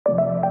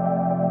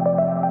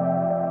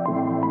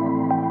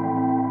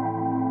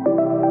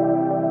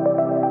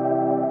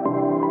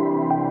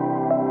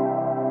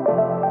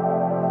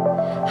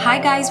Hi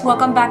guys,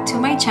 welcome back to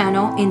my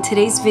channel. In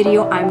today's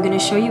video, I'm going to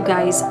show you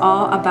guys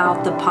all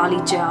about the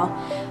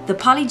Polygel. The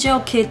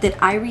Polygel kit that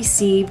I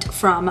received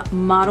from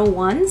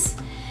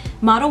Modelones.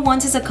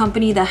 Modelones is a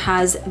company that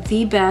has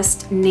the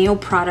best nail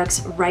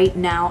products right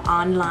now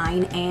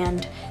online,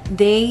 and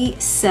they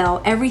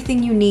sell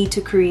everything you need to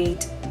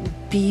create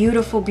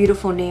beautiful,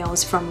 beautiful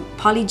nails, from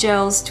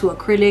polygels to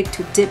acrylic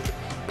to dip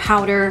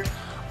powder,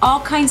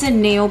 all kinds of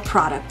nail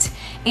product.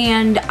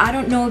 And I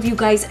don't know if you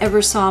guys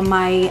ever saw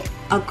my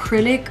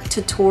acrylic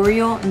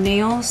tutorial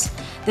nails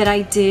that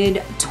I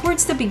did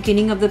towards the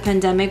beginning of the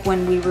pandemic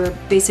when we were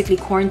basically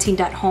quarantined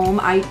at home.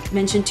 I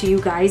mentioned to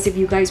you guys if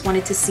you guys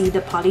wanted to see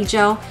the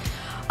polygel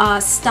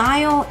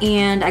style,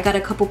 and I got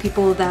a couple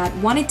people that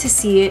wanted to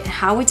see it,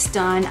 how it's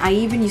done. I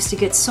even used to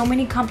get so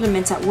many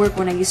compliments at work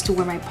when I used to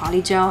wear my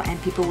polygel, and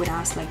people would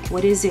ask like,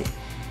 what is it?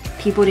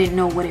 People didn't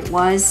know what it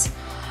was.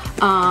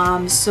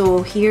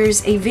 So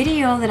here's a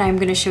video that I'm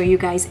going to show you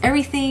guys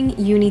everything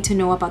you need to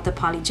know about the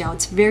polygel.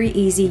 It's very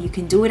easy. You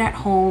can do it at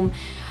home.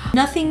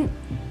 Nothing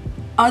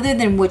other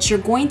than what you're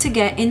going to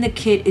get in the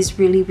kit is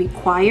really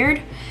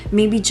required.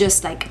 Maybe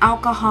just like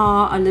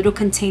alcohol, a little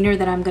container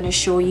that I'm going to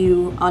show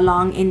you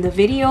along in the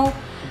video.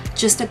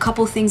 Just a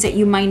couple things that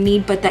you might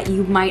need, but that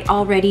you might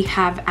already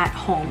have at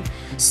home.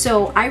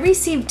 So I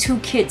received two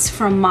kits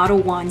from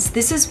Modelones.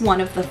 This is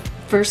one of the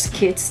first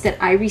kits that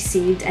I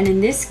received, and in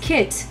this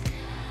kit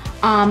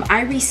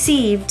I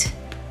received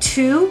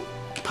two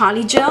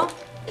polygel,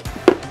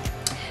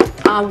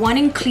 one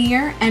in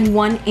clear and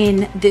one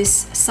in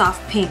this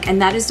soft pink,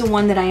 and that is the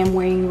one that I am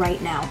wearing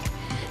right now.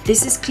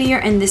 This is clear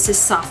and this is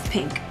soft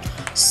pink.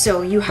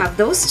 So you have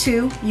those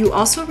two. You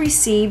also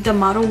received the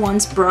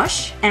Modelones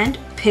brush and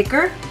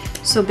picker.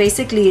 So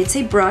basically it's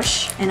a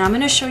brush, and I'm going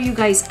to show you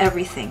guys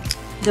everything.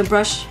 The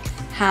brush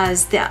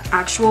has the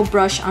actual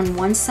brush on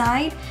one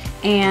side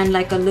and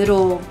like a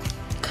little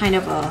kind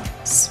of a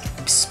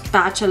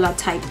spatula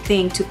type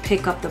thing to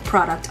pick up the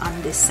product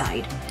on this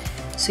side.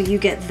 So you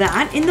get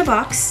that in the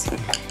box.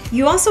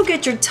 You also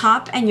get your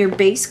top and your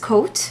base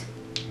coat.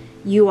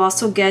 You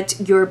also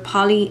get your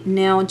poly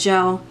nail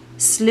gel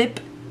slip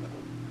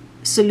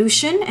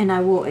solution, and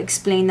I will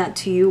explain that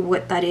to you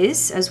what that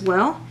is as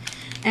well.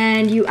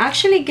 And you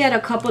actually get a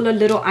couple of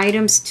little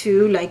items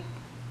too, like,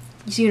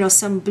 you know,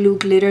 some blue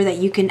glitter that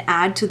you can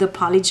add to the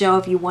polygel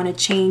if you want to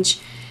change,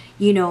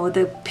 you know,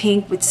 the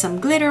pink with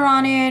some glitter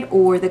on it,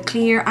 or the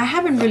clear. I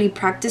haven't really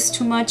practiced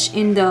too much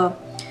in the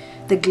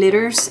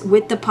glitters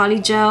with the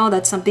polygel.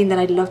 That's something that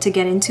I'd love to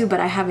get into,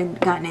 but I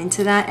haven't gotten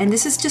into that. And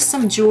this is just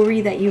some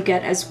jewelry that you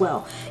get as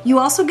well. You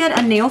also get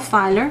a nail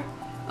filer,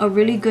 a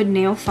really good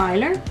nail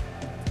filer.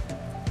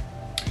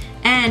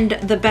 And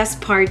the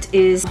best part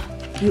is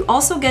you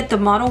also get the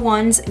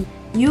Modelones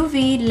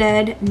UV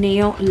LED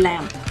nail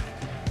lamp,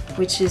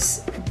 which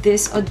is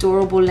this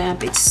adorable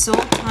lamp. It's so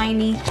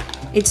tiny.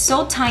 It's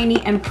so tiny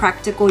and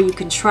practical. You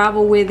can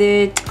travel with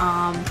it,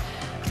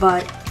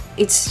 but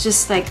it's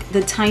just like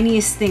the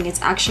tiniest thing.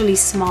 It's actually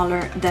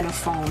smaller than a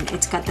phone.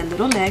 It's got the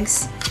little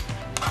legs,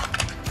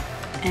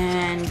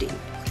 and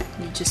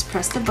you just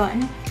press the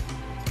button.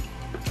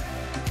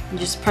 You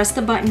just press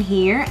the button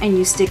here and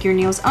you stick your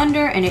nails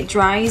under, and it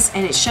dries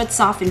and it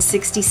shuts off in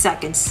 60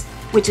 seconds,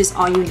 which is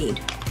all you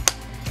need.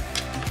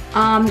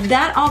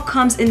 That all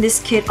comes in this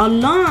kit,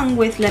 along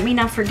with, let me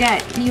not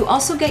forget, you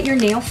also get your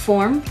nail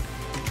form.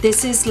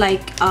 This is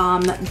like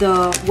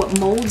what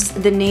molds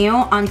the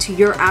nail onto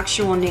your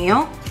actual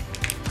nail.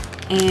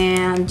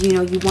 And you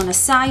know, you want to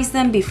size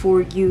them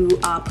before you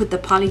put the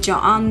polygel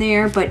on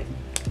there. But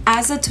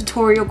as the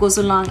tutorial goes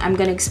along, I'm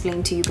going to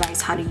explain to you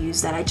guys how to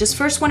use that. I just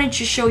first wanted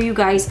to show you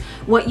guys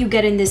what you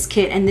get in this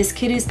kit, and this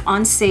kit is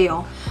on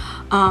sale.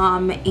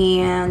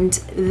 And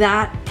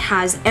that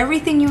has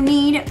everything you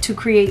need to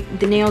create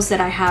the nails that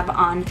I have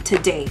on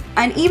today,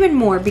 and even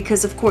more,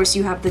 because of course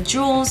you have the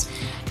jewels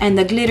and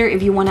the glitter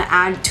if you want to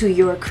add to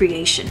your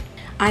creation.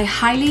 I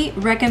highly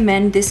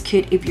recommend this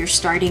kit if you're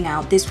starting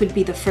out. This would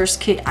be the first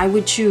kit I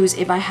would choose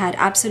if I had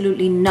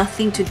absolutely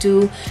nothing to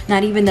do,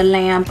 not even the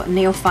lamp,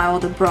 nail file,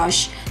 the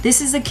brush. This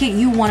is a kit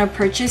you want to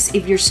purchase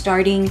if you're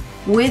starting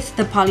with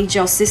the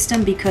polygel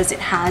system, because it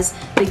has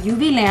the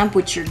UV lamp,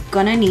 which you're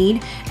gonna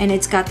need, and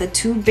it's got the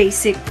two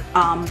basic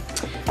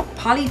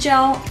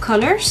polygel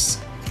colors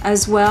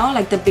as well.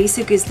 Like the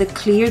basic is the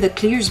clear. The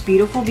clear is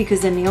beautiful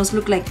because the nails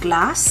look like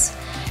glass.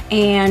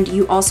 And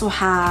you also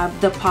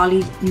have the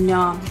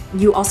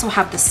you also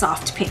have the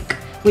soft pink,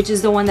 which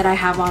is the one that I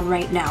have on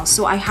right now.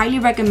 So I highly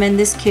recommend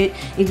this kit.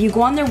 If you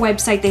go on their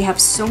website, they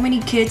have so many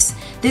kits.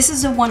 This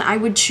is the one I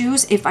would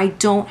choose if I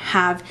don't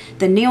have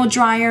the nail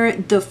dryer,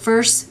 the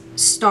first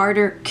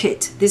starter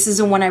kit. This is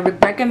the one I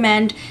would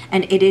recommend,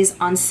 and it is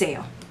on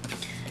sale.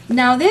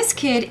 Now this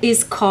kit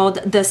is called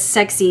the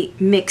Sexy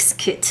Mix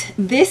Kit.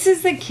 This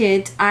is the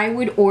kit I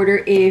would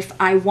order if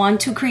I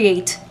want to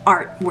create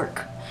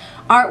artwork.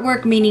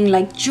 Artwork meaning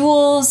like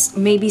jewels,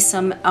 maybe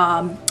some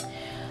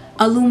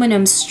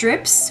aluminum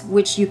strips,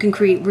 which you can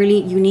create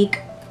really unique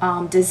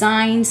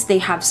designs. They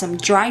have some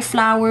dry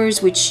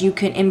flowers, which you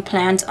can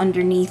implant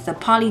underneath the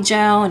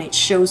polygel, and it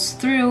shows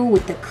through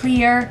with the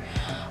clear.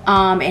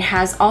 It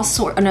has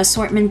also an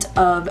assortment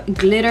of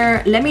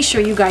glitter. Let me show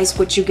you guys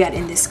what you get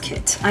in this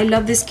kit. I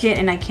love this kit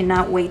and I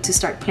cannot wait to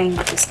start playing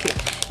with this kit.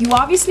 You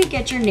obviously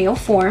get your nail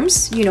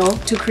forms, you know,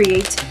 to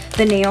create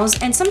the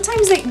nails. And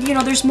sometimes, you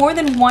know, there's more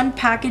than one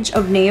package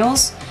of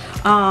nails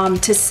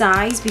to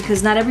size,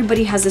 because not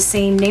everybody has the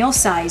same nail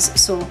size.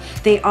 So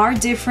they are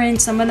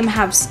different. Some of them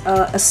have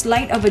a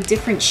slight of a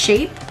different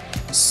shape.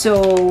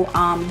 So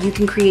you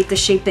can create the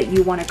shape that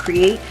you want to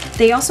create.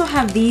 They also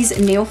have these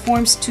nail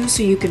forms too,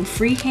 so you can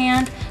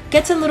freehand.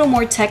 Gets a little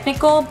more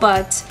technical,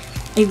 but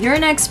if you're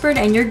an expert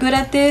and you're good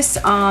at this,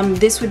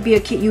 this would be a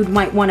kit you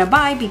might want to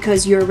buy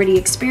because you're already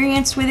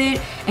experienced with it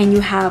and you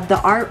have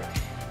the art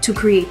to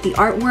create the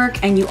artwork,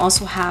 and you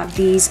also have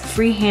these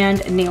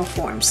freehand nail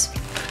forms.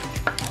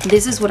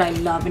 This is what I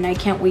love and I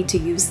can't wait to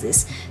use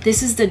this.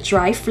 This is the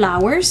dry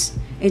flowers.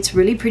 It's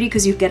really pretty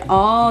because you get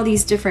all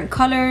these different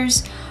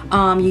colors.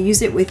 You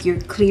use it with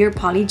your clear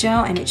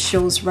polygel and it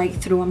shows right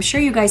through. I'm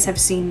sure you guys have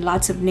seen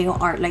lots of nail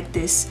art like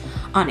this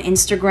on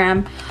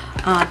Instagram.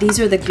 These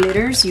are the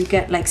glitters. You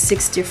get like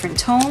 6 different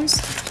tones.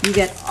 You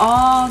get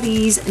all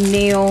these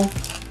nail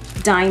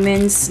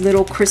diamonds,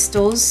 little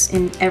crystals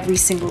in every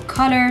single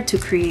color to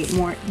create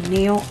more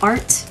nail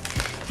art.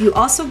 You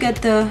also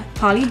get the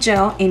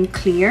polygel in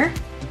clear.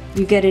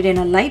 You get it in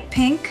a light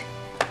pink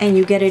and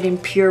you get it in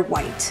pure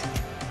white.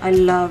 I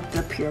love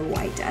the pure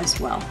white as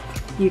well.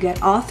 You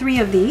get all 3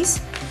 of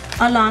these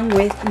along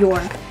with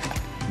your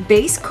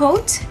base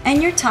coat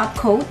and your top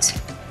coat,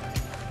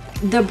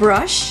 the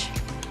brush,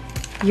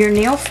 your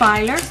nail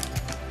filer,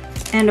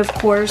 and of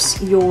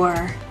course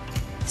your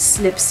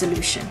slip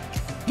solution.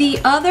 The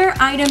other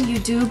item you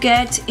do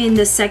get in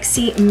the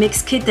Sexy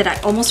Mix Kit that I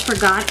almost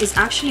forgot is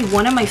actually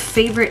one of my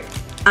favorite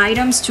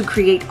items to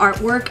create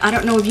artwork. I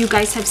don't know if you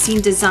guys have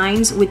seen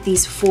designs with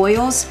these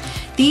foils.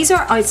 These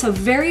are, it's a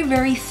very,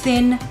 very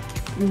thin,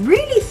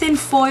 really thin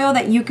foil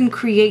that you can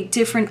create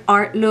different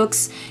art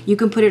looks. You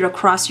can put it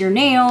across your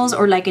nails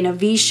or like in a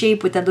V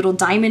shape with that little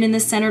diamond in the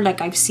center, like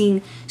I've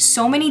seen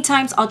so many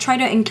times. I'll try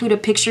to include a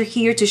picture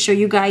here to show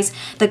you guys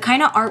the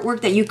kind of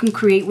artwork that you can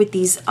create with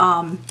these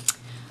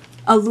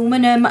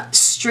aluminum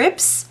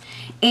strips.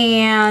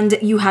 And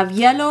you have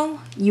yellow,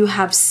 you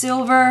have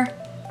silver,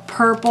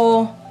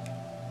 purple,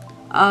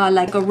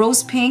 like a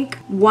rose pink,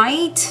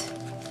 white.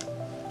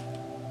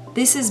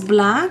 This is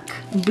black,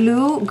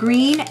 blue,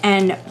 green,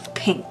 and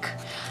pink.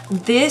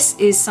 This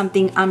is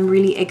something I'm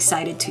really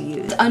excited to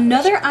use.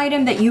 Another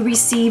item that you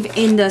receive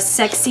in the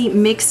Sexy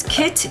Mix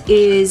Kit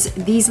is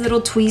these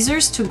little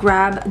tweezers to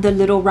grab the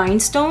little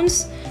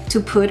rhinestones to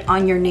put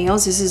on your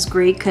nails. This is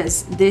great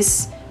because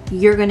this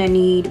you're gonna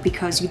need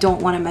because you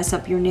don't want to mess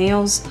up your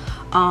nails.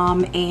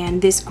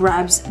 And this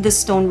grabs the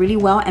stone really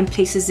well and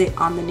places it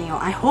on the nail.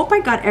 I hope I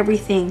got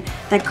everything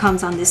that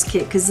comes on this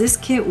kit because this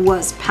kit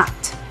was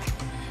packed.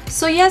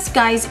 So yes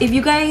guys, if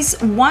you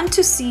guys want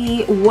to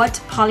see what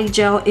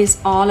polygel is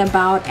all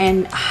about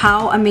and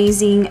how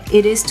amazing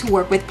it is to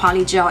work with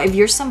polygel, if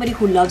you're somebody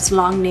who loves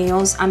long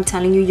nails, I'm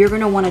telling you, you're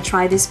gonna want to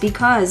try this,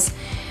 because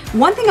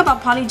one thing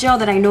about polygel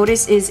that I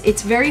noticed is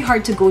it's very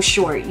hard to go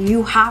short.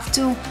 You have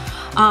to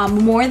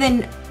more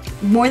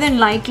than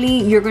likely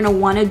you're gonna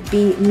want to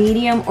be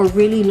medium or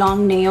really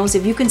long nails.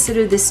 If you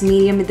consider this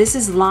medium, this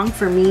is long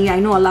for me. I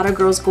know a lot of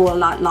girls go a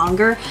lot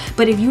longer,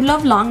 but if you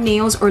love long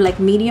nails or like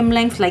medium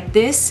length like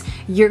this,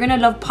 you're gonna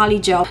love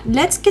polygel.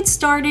 Let's get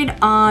started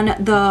on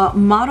the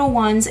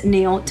Modelones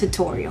nail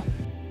tutorial.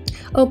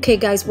 Okay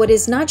guys, what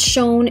is not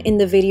shown in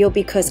the video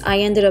because I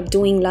ended up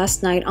doing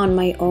last night on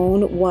my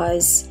own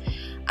was,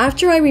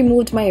 after I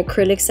removed my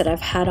acrylics that I've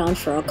had on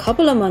for a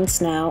couple of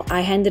months now,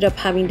 I ended up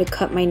having to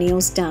cut my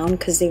nails down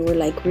because they were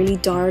like really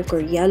dark or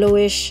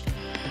yellowish.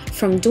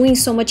 From doing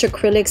so much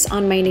acrylics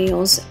on my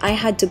nails, I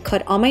had to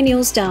cut all my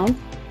nails down.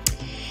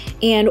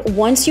 And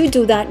once you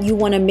do that, you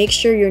want to make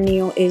sure your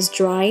nail is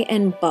dry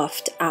and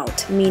buffed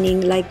out,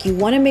 meaning like you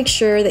want to make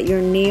sure that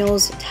your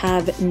nails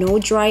have no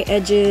dry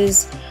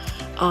edges.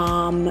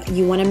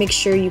 You want to make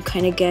sure you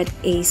kind of get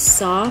a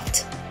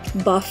soft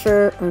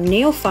buffer or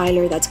nail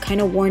filer that's kind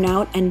of worn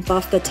out and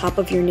buff the top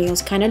of your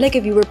nails, kind of like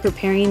if you were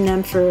preparing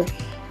them for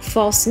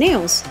false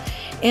nails.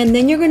 And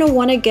then you're going to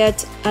want to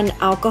get an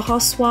alcohol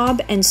swab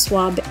and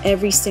swab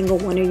every single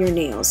one of your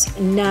nails.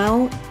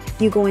 Now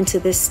you go into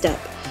this step.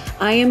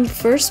 I am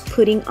first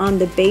putting on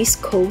the base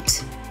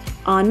coat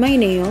on my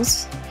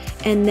nails,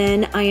 and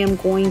then I am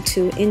going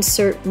to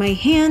insert my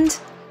hand,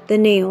 the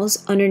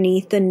nails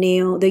underneath the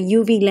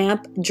UV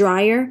lamp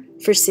dryer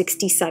for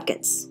 60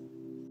 seconds.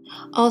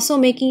 Also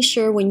making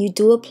sure when you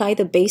do apply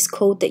the base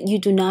coat that you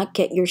do not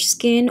get your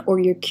skin or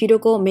your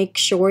cuticle. Make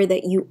sure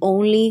that you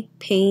only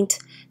paint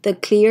the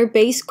clear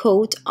base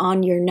coat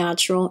on your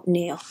natural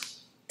nail.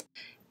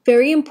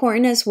 Very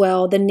important as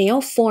well, the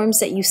nail forms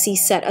that you see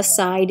set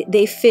aside,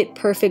 they fit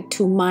perfect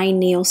to my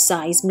nail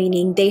size,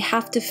 meaning they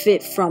have to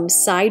fit from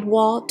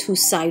sidewall to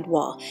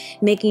sidewall,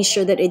 making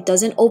sure that it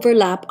doesn't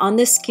overlap on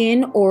the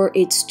skin or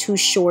it's too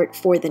short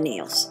for the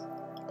nails.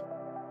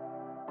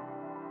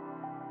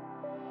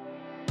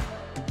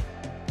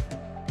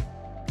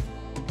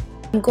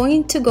 I'm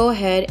going to go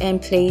ahead and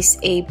place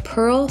a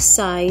pearl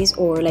size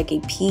or like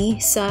a pea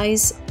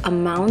size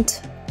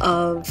amount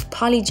of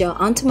polygel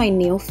onto my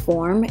nail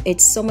form.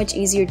 It's so much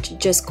easier to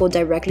just go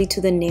directly to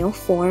the nail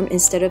form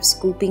instead of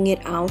scooping it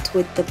out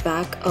with the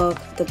back of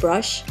the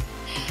brush.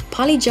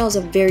 Polygel is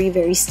a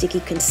very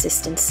sticky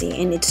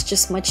consistency, and it's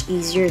just much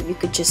easier if you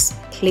could just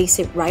place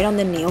it right on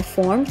the nail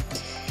form.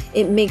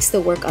 It makes the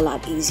work a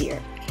lot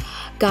easier.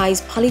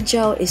 Guys,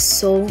 polygel is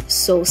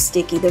so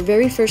sticky. The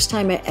very first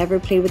time I ever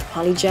played with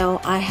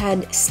polygel, I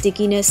had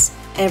stickiness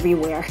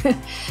everywhere.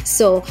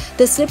 So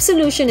the slip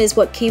solution is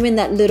what came in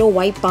that little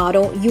white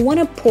bottle. You want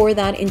to pour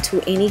that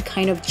into any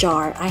kind of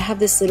jar. I have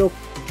this little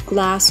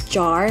glass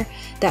jar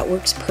that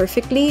works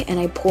perfectly, and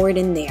I pour it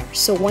in there.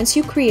 So once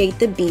you create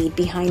the bead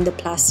behind the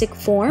plastic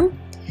form,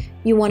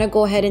 you want to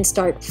go ahead and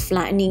start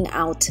flattening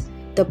out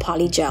the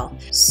polygel.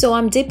 So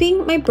I'm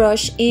dipping my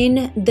brush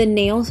in the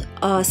nail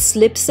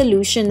slip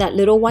solution, that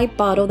little white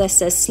bottle that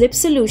says slip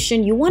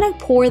solution. You want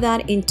to pour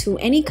that into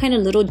any kind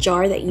of little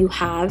jar that you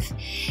have,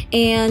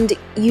 and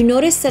you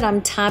notice that I'm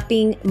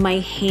tapping my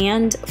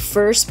hand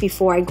first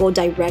before I go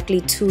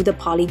directly to the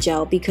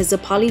polygel, because the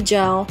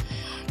polygel,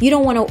 you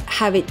don't want to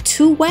have it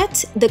too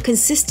wet. The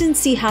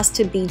consistency has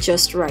to be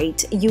just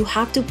right. You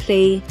have to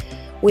play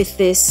with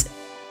this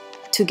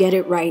to get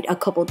it right a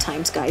couple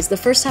times, guys. The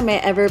first time I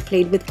ever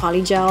played with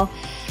polygel,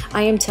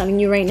 I am telling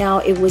you right now,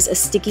 it was a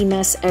sticky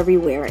mess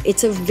everywhere.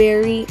 It's a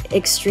very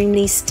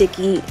extremely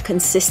sticky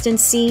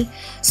consistency.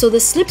 So the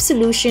slip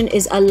solution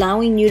is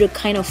allowing you to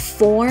kind of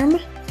form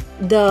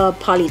the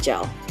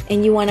polygel,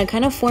 and you want to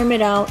kind of form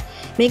it out,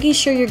 making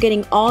sure you're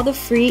getting all the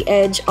free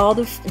edge, all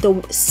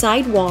the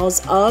side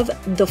walls of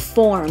the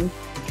form,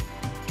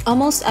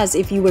 almost as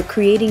if you were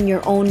creating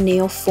your own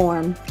nail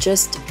form,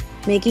 just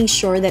making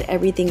sure that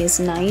everything is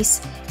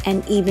nice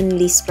and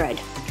evenly spread,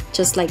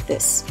 just like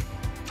this.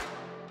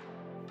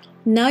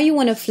 Now you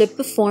want to flip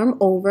the form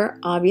over,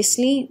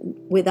 obviously,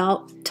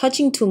 without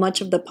touching too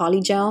much of the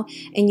polygel,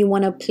 and you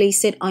want to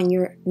place it on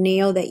your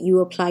nail that you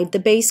applied the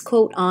base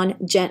coat on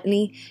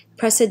gently.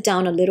 Press it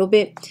down a little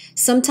bit.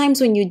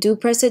 Sometimes when you do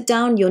press it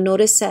down, you'll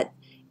notice that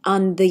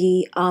on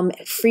the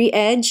free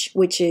edge,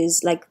 which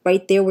is like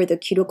right there where the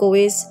cuticle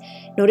is,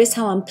 notice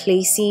how I'm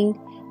placing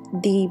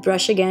the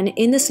brush again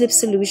in the slip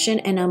solution,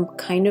 and I'm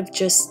kind of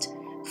just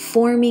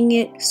forming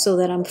it so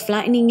that I'm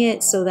flattening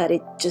it so that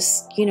it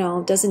just, you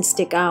know, doesn't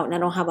stick out and I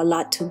don't have a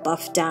lot to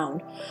buff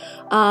down.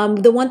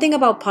 The one thing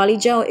about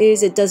polygel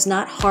is it does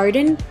not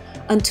harden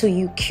until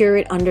you cure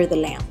it under the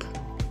lamp.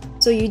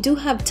 So you do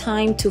have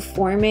time to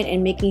form it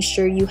and making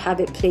sure you have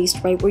it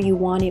placed right where you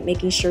want it,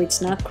 making sure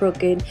it's not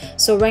crooked.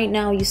 So right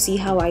now you see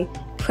how I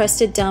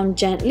pressed it down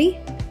gently.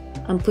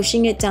 I'm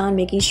pushing it down,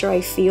 making sure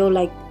I feel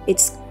like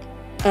it's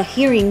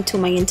adhering to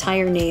my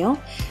entire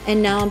nail.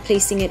 And now I'm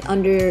placing it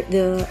under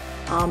the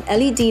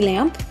LED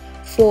lamp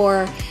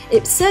for,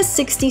 it says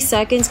 60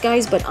 seconds,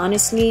 guys, but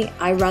honestly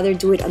I rather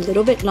do it a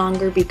little bit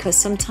longer, because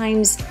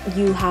sometimes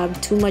you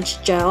have too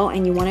much gel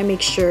and you want to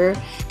make sure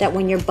that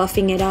when you're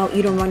buffing it out,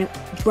 you don't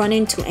run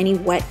into any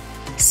wet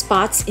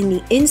spots in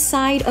the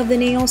inside of the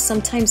nail.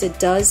 Sometimes it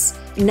does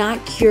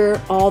not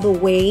cure all the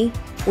way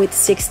with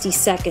 60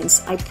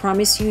 seconds. I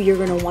promise you, you're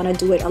going to want to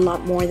do it a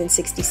lot more than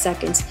 60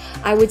 seconds.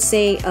 I would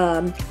say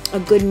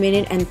a good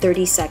minute and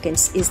 30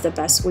 seconds is the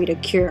best way to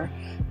cure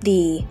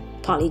the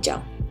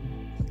polygel.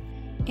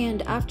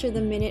 And after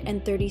the minute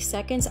and 30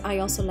 seconds, I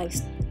also like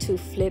to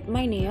flip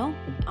my nail,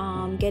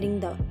 getting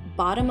the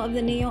bottom of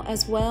the nail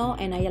as well,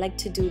 and I like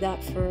to do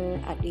that for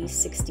at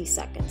least 60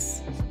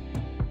 seconds.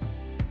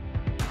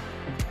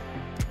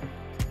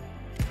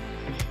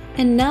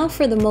 And now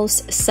for the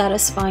most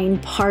satisfying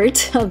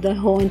part of the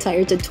whole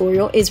entire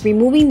tutorial is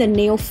removing the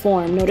nail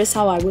form. Notice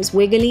how I was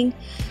wiggling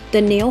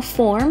the nail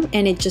form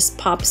and it just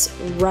pops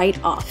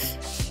right off.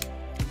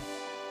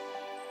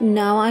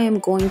 Now I am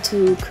going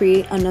to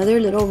create another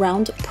little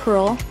round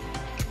pearl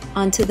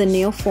onto the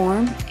nail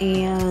form,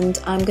 and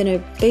I'm gonna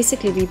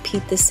basically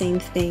repeat the same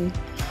thing.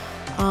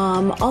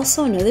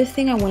 Also, another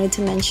thing I wanted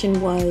to mention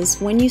was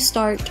when you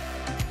start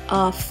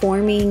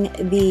forming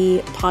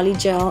the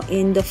polygel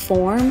in the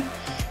form,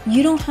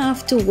 you don't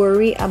have to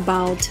worry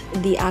about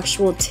the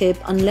actual tip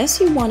unless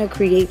you want to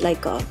create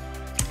like a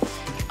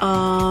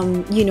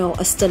you know,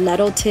 a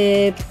stiletto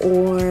tip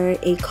or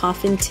a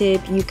coffin tip.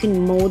 You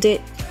can mold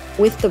it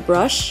with the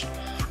brush.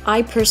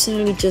 I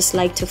personally just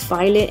like to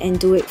file it and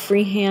do it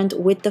freehand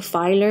with the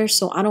filer,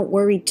 so I don't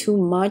worry too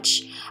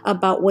much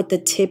about what the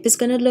tip is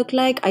going to look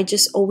like. I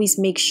just always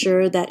make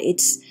sure that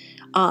it's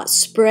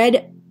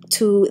spread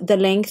to the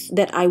length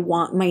that I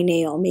want my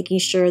nail, making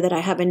sure that I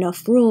have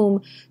enough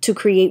room to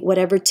create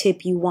whatever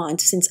tip you want.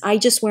 Since I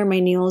just wear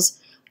my nails,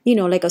 you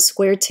know, like a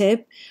square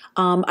tip,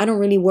 I don't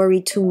really worry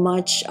too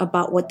much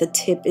about what the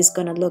tip is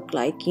gonna look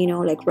like. You know,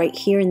 like right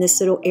here in this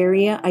little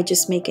area, I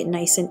just make it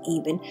nice and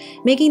even.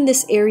 Making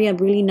this area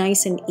really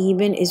nice and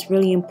even is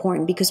really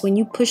important, because when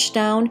you push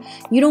down,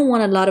 you don't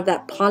want a lot of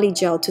that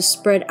polygel to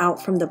spread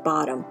out from the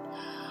bottom.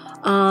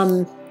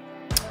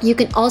 You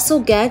can also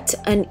get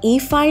an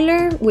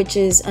e-filer, which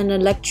is an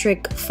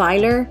electric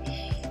filer,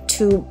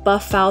 to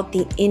buff out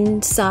the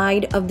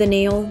inside of the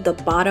nail, the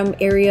bottom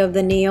area of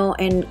the nail,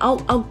 and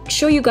I'll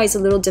show you guys a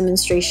little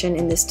demonstration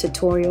in this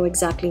tutorial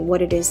exactly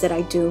what it is that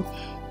I do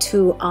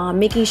to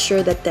making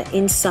sure that the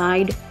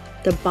inside,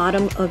 the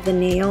bottom of the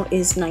nail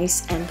is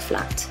nice and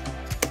flat.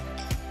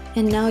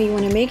 And now you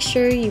want to make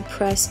sure you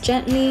press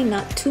gently,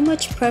 not too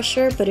much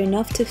pressure, but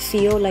enough to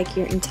feel like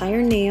your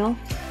entire nail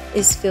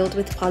is filled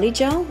with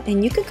polygel.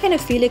 And you can kind of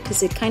feel it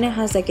because it kind of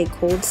has like a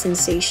cold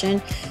sensation,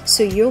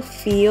 so you'll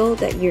feel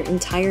that your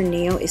entire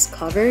nail is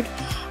covered.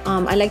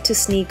 I like to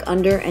sneak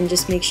under and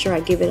just make sure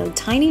I give it a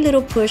tiny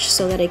little push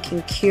so that it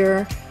can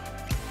cure,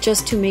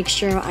 just to make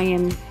sure I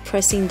am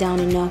pressing down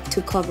enough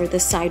to cover the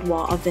side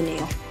wall of the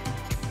nail.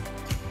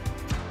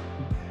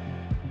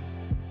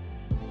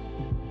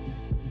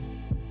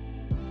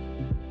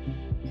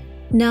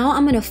 Now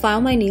I'm going to file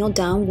my nail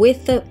down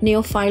with the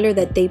nail filer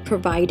that they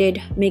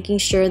provided, making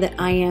sure that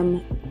I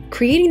am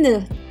creating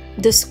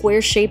the square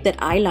shape that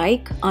I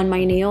like on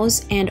my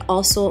nails, and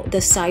also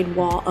the side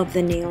wall of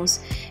the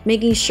nails,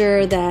 making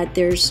sure that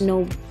there's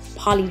no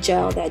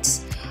polygel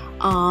that's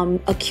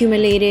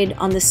accumulated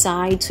on the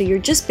side. So you're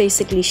just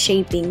basically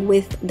shaping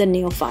with the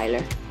nail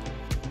filer.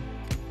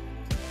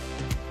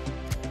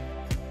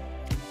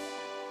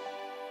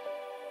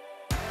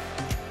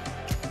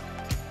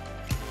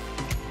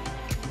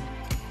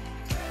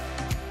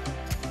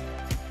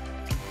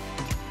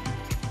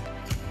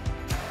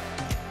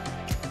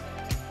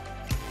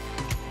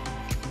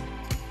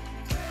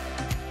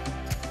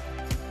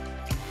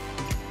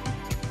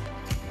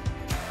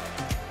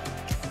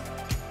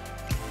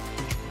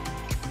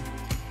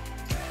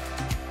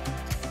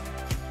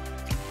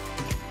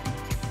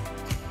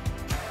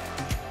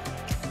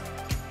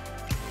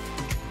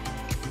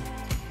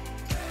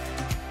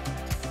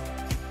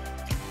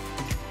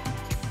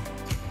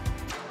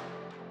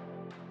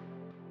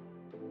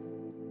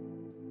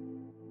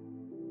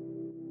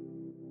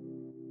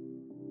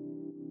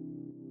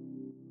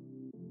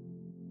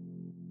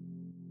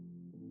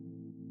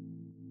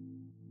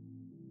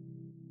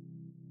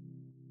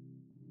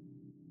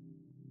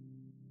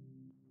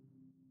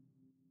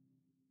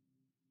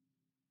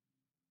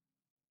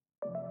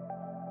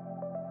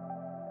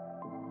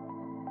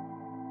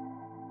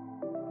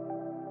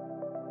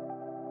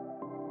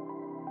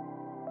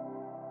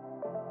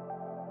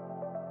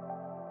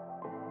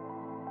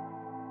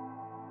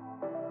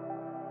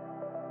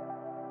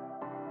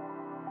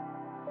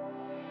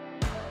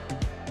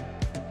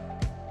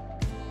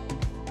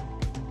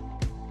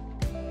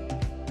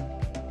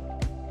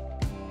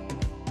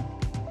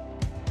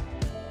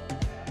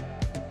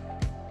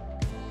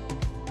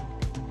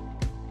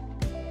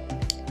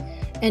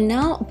 And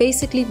now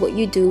basically what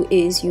you do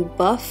is you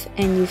buff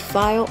and you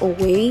file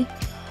away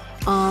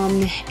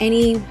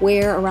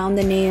anywhere around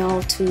the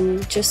nail to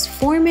just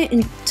form it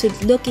into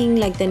looking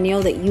like the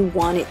nail that you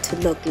want it to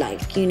look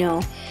like, you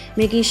know,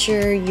 making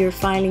sure you're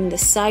filing the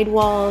side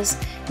walls,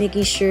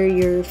 making sure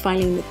you're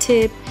filing the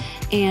tip,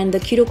 and the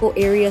cuticle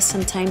area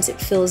sometimes it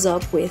fills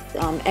up with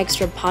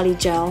extra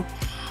polygel.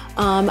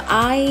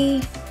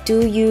 I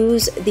do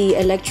use the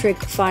electric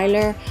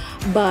filer,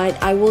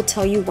 but I will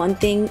tell you one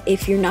thing: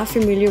 if you're not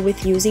familiar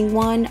with using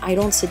one, I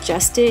don't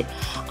suggest it.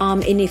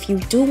 And if you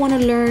do want to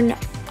learn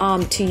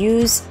to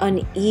use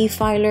an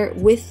e-filer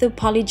with the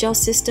polygel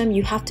system,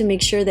 you have to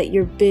make sure that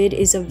your bit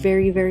is a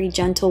very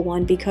gentle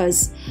one,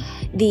 because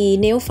the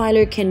nail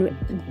filer can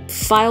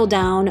file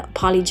down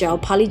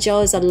polygel.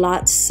 Polygel is a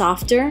lot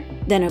softer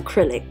than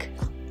acrylic.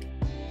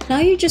 Now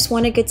you just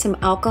want to get some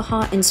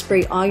alcohol and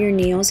spray all your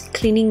nails,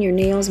 cleaning your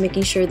nails,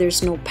 making sure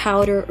there's no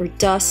powder or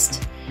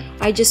dust.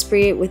 I just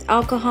spray it with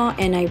alcohol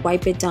and I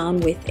wipe it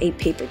down with a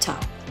paper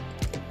towel.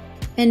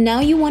 And now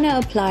you want to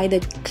apply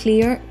the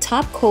clear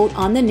top coat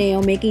on the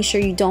nail, making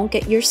sure you don't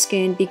get your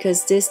skin,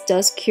 because this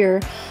does cure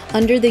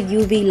under the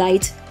UV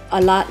light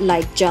a lot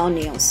like gel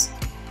nails.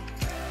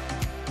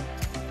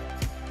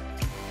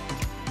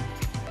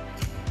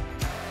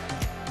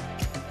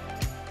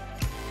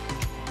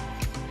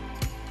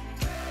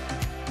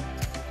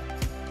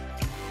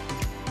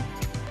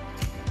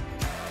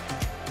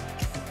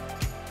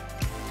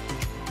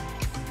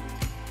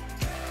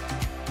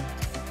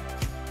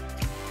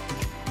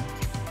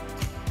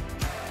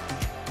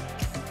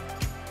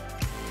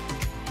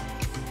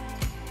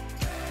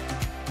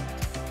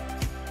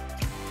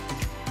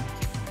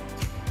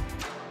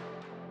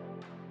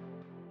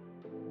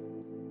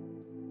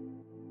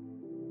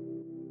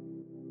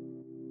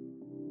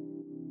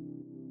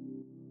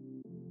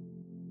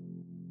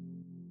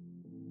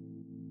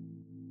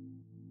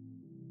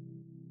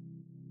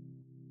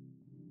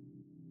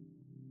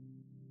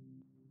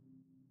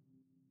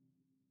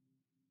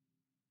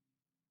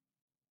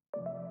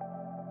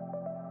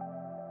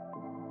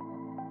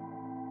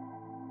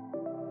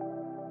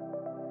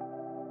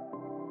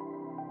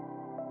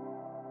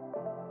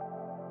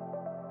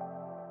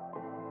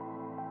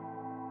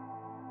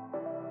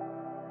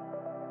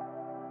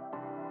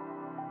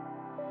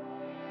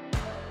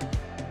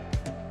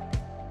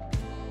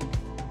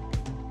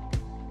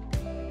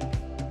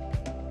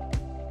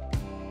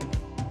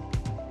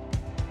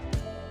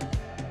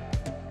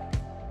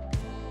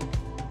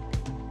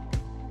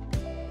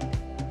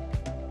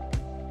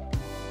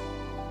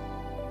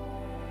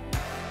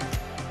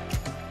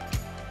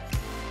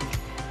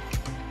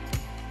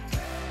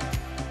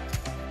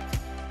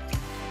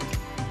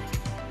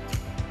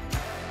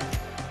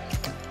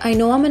 I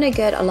know I'm gonna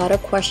get a lot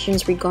of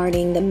questions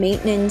regarding the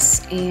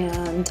maintenance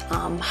and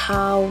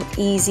how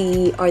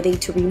easy are they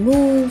to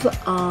remove.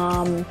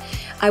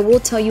 I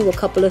will tell you a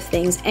couple of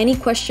things. Any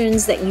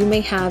questions that you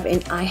may have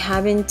and I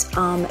haven't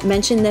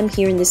mentioned them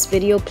here in this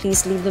video,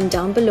 please leave them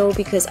down below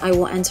because I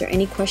will answer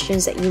any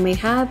questions that you may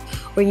have,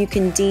 or you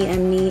can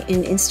DM me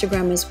in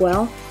Instagram as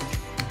well.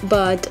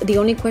 But the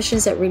only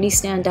questions that really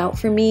stand out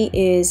for me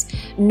is,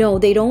 no,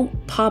 they don't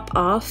pop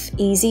off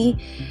easy.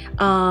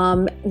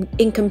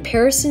 In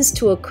comparisons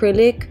to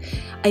acrylic,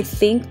 I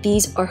think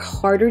these are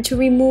harder to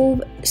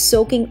remove.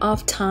 Soaking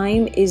off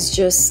time is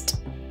just,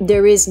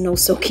 there is no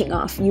soaking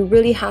off. You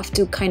really have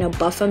to kind of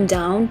buff them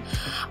down.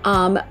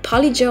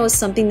 Polygel is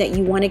something that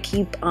you want to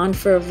keep on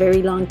for a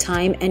very long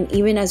time, and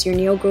even as your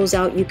nail grows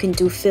out, you can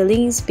do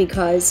fillings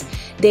because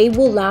they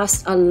will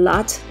last a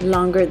lot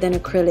longer than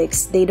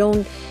acrylics. They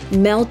don't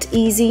melt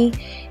easy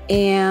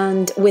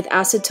and with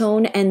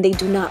acetone, and they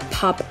do not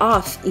pop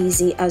off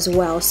easy as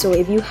well. So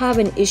if you have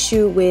an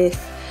issue with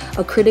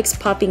acrylics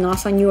popping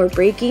off on you or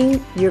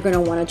breaking, you're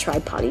gonna want to try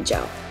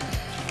Polygel.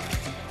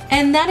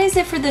 And that is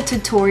it for the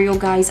tutorial,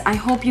 guys. I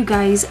hope you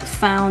guys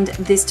found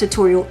this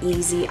tutorial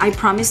easy. I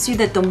promise you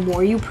that the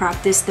more you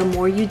practice, the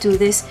more you do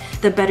this,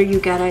 the better you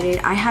get at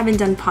it. I haven't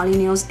done poly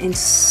nails in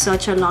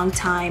such a long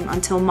time.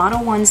 Until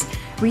Modelones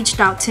reached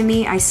out to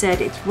me, I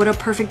said, what a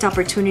perfect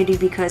opportunity,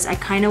 because I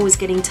kind of was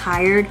getting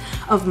tired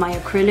of my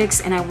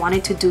acrylics and I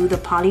wanted to do the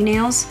poly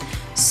nails.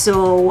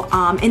 So,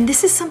 and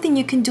this is something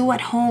you can do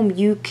at home.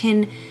 You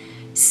can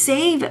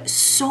save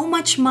so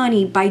much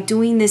money by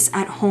doing this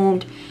at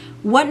home.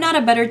 What not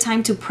a better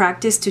time to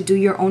practice to do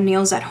your own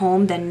nails at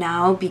home than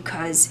now,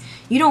 because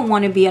you don't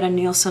want to be at a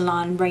nail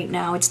salon right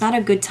now. It's not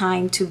a good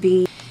time to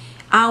be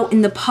out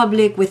in the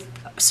public with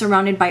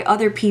surrounded by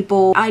other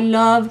people. I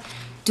love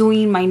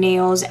doing my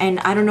nails, and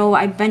I don't know,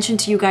 I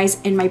mentioned to you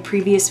guys in my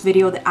previous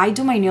video that I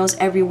do my nails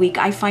every week.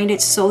 I find it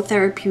so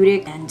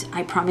therapeutic, and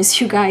I promise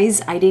you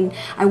guys, I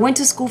went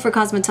to school for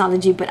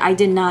cosmetology, but I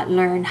did not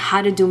learn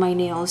how to do my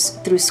nails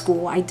through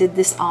school. I did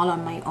this all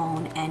on my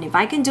own, and if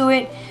I can do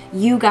it,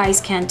 you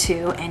guys can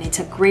too. And it's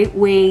a great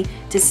way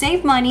to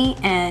save money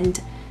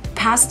and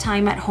pass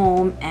time at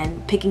home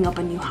and picking up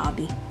a new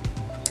hobby.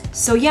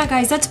 So yeah,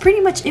 guys, that's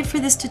pretty much it for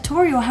this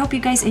tutorial. I hope you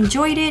guys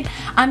enjoyed it.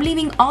 I'm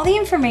leaving all the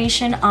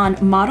information on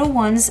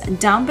Modelones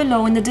down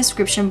below in the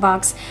description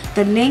box.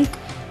 The link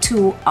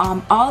to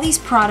all these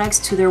products,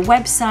 to their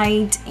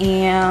website,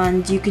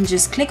 and you can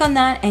just click on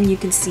that and you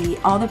can see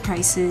all the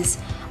prices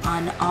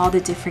on all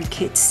the different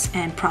kits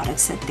and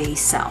products that they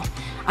sell.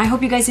 I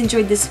hope you guys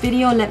enjoyed this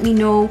video. Let me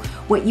know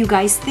what you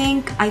guys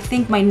think. I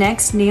think my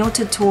next nail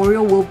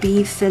tutorial will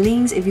be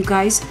fillings. If you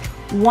guys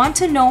want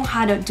to know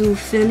how to do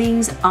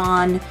fillings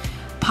on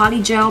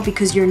polygel,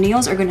 because your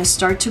nails are going to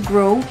start to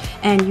grow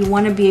and you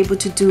want to be able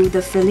to do the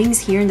fillings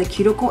here in the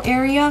cuticle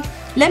area,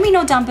 let me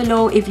know down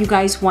below if you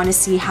guys want to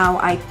see how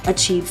I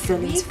achieve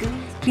fillings.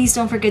 Please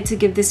don't forget to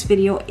give this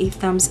video a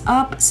thumbs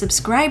up,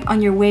 subscribe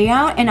on your way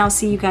out, and I'll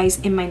see you guys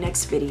in my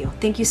next video.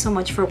 Thank you so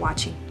much for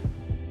watching.